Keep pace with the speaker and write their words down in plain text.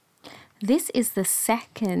This is the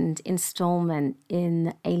second installment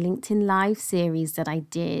in a LinkedIn Live series that I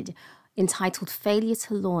did entitled Failure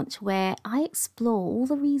to Launch, where I explore all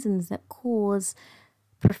the reasons that cause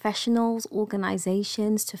professionals,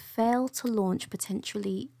 organizations to fail to launch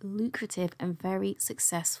potentially lucrative and very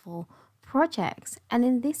successful projects. And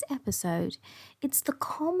in this episode, it's the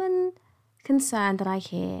common concern that I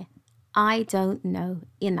hear: I don't know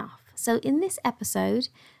enough. So in this episode,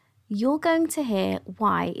 you're going to hear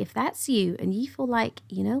why, if that's you and you feel like,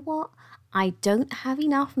 you know what, I don't have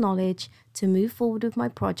enough knowledge to move forward with my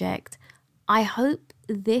project, I hope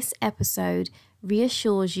this episode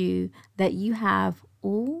reassures you that you have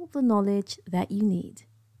all the knowledge that you need.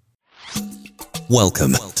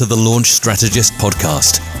 Welcome to the Launch Strategist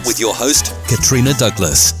podcast with your host, Katrina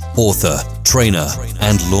Douglas, author, trainer,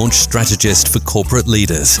 and launch strategist for corporate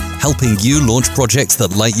leaders, helping you launch projects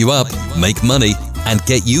that light you up, make money, and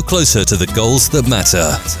get you closer to the goals that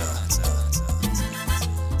matter.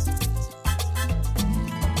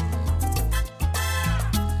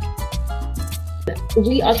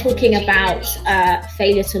 We are talking about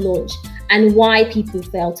failure to launch and why people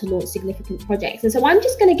fail to launch significant projects. And so I'm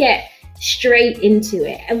just going to get straight into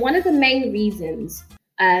it. And one of the main reasons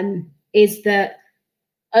is that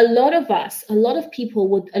a lot of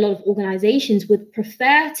organizations would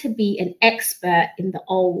prefer to be an expert in the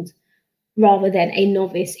old rather than a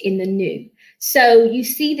novice in the new. So you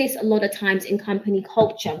see this a lot of times in company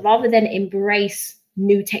culture. Rather than embrace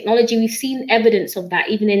new technology, we've seen evidence of that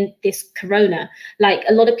even in this corona. Like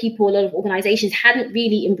a lot of organizations hadn't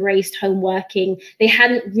really embraced home working. They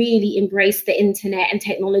hadn't really embraced the internet and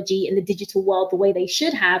technology in the digital world the way they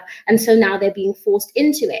should have. And so now they're being forced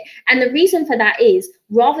into it. And the reason for that is,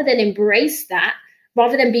 rather than embrace that,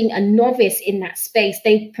 rather than being a novice in that space,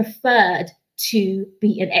 they preferred to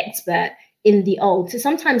be an expert in the old. So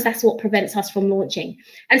sometimes that's what prevents us from launching.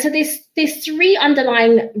 And so there's three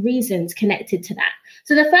underlying reasons connected to that.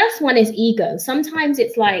 So the first one is ego. Sometimes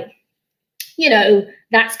it's like,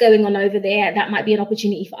 that's going on over there. That might be an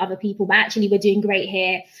opportunity for other people, but actually we're doing great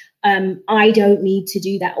here. I don't need to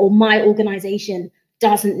do that, or my organization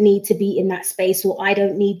doesn't need to be in that space, or I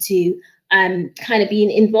don't need to kind of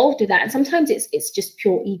be involved with that. And sometimes it's just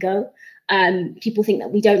pure ego. People think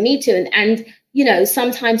that we don't need to. And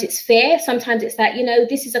sometimes it's fear. Sometimes it's that,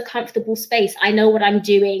 this is a comfortable space. I know what I'm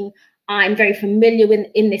doing. I'm very familiar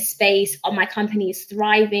in this space. My company is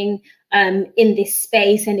thriving in this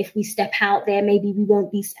space. And if we step out there, maybe we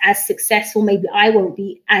won't be as successful. Maybe I won't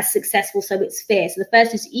be as successful. So it's fear. So the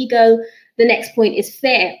first is ego. The next point is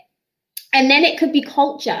fear. And then it could be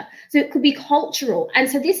culture. So it could be cultural. And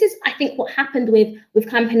so this is, I think, what happened with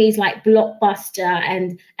companies like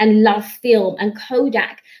Blockbuster and Love Film and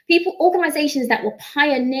Kodak. Organizations that were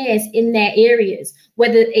pioneers in their areas,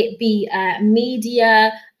 whether it be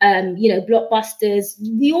media, Blockbusters.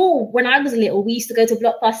 When I was little, we used to go to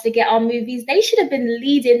Blockbuster to get our movies. They should have been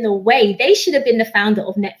leading the way. They should have been the founder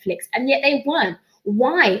of Netflix, and yet they weren't.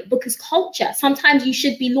 Why? Because culture. Sometimes you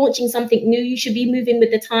should be launching something new. You should be moving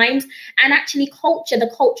with the times. And actually culture,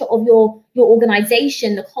 the culture of your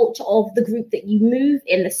organization, the culture of the group that you move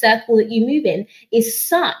in, the circle that you move in, is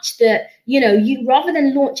such that, you rather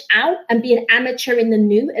than launch out and be an amateur in the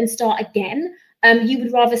new and start again, you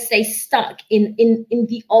would rather stay stuck in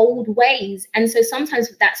the old ways. And so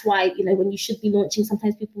sometimes that's why, when you should be launching,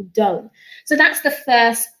 sometimes people don't. So that's the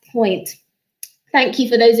first point. Thank you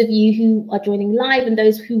for those of you who are joining live and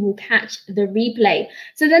those who will catch the replay.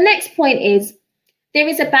 So the next point is, there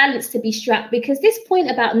is a balance to be struck, because this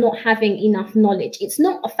point about not having enough knowledge, it's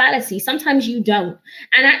not a fallacy. Sometimes you don't.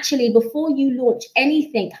 And actually, before you launch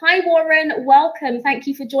anything, hi, Warren, welcome. Thank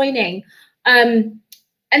you for joining. And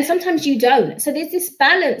sometimes you don't. So there's this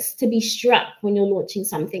balance to be struck when you're launching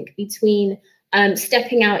something between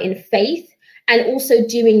stepping out in faith and also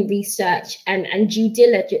doing research and due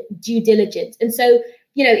diligence. And so,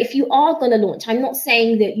 if you are going to launch, I'm not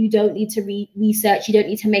saying that you don't need to research, you don't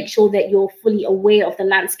need to make sure that you're fully aware of the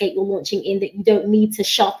landscape you're launching in, that you don't need to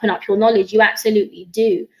sharpen up your knowledge. You absolutely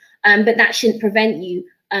do. But that shouldn't prevent you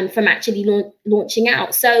from actually launching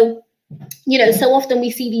out. So, so often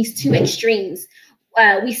we see these two extremes.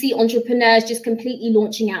 We see entrepreneurs just completely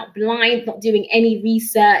launching out blind, not doing any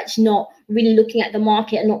research, not really looking at the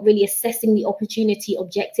market and not really assessing the opportunity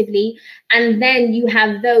objectively. And then you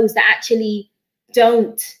have those that actually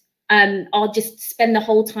don't, or just spend the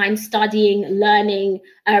whole time studying, learning,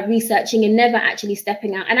 researching, and never actually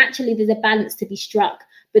stepping out. And actually there's a balance to be struck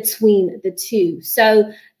between the two. So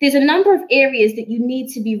there's a number of areas that you need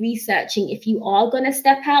to be researching if you are going to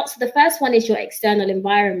step out. So the first one is your external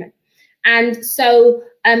environment. And so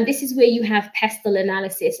this is where you have pestle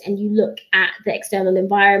analysis, and you look at the external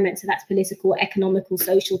environment. So that's political, economical,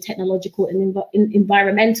 social, technological, and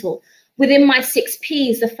environmental. Within my 6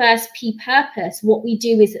 Ps, the first P, purpose, what we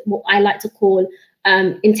do is what I like to call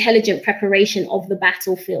intelligent preparation of the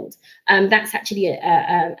battlefield. That's actually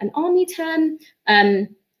an army term.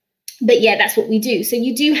 But yeah, that's what we do. So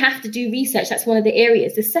you do have to do research. That's one of the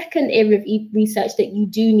areas. The second area of research that you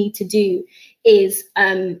do need to do is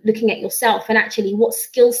looking at yourself, and actually what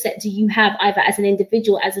skill set do you have, either as an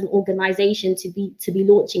individual, as an organization, to be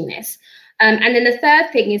launching this. And then the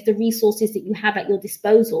third thing is the resources that you have at your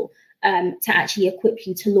disposal to actually equip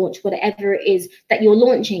you to launch whatever it is that you're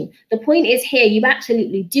launching. The point is here, you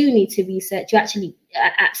absolutely do need to research. You actually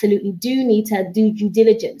absolutely do need to do due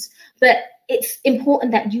diligence. But it's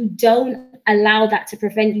important that you don't allow that to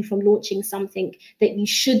prevent you from launching something that you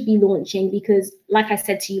should be launching, because like I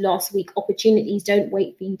said to you last week, opportunities don't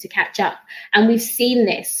wait for you to catch up. And we've seen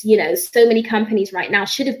this, so many companies right now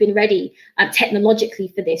should have been ready technologically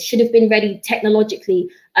for this, should have been ready technologically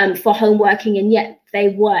for home working, and yet they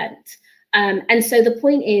weren't. And so the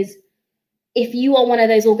point is, if you are one of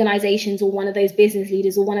those organizations or one of those business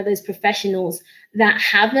leaders or one of those professionals that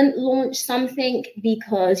haven't launched something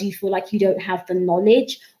because you feel like you don't have the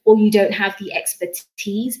knowledge or you don't have the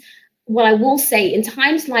expertise, what I will say, in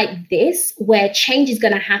times like this, where change is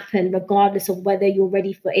going to happen regardless of whether you're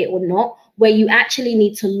ready for it or not, where you actually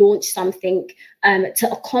need to launch something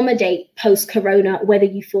to accommodate post-corona, whether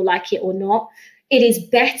you feel like it or not, it is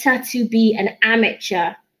better to be an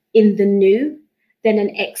amateur in the new than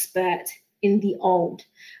an expert in the old.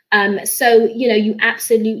 So, you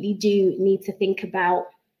absolutely do need to think about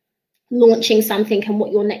launching something and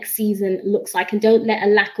what your next season looks like, and don't let a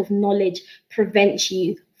lack of knowledge prevent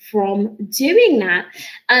you from doing that.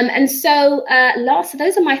 And so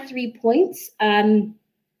those are my 3 points.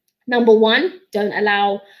 Number 1, don't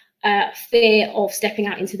allow fear of stepping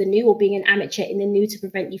out into the new or being an amateur in the new to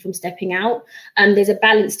prevent you from stepping out. There's a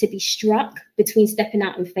balance to be struck between stepping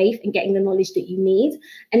out in faith and getting the knowledge that you need.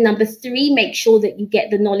 And number 3, make sure that you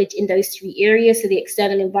get the knowledge in those 3 areas. So the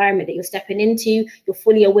external environment that you're stepping into, you're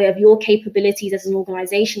fully aware of your capabilities as an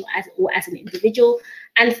organization or as an individual.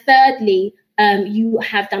 And thirdly, you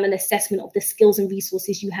have done an assessment of the skills and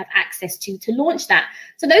resources you have access to launch that.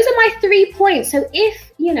 So those are my 3 points. So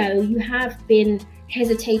if, you have been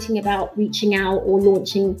hesitating about reaching out or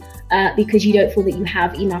launching because you don't feel that you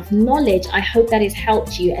have enough knowledge, I hope that has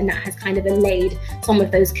helped you and that has kind of allayed some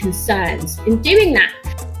of those concerns in doing that.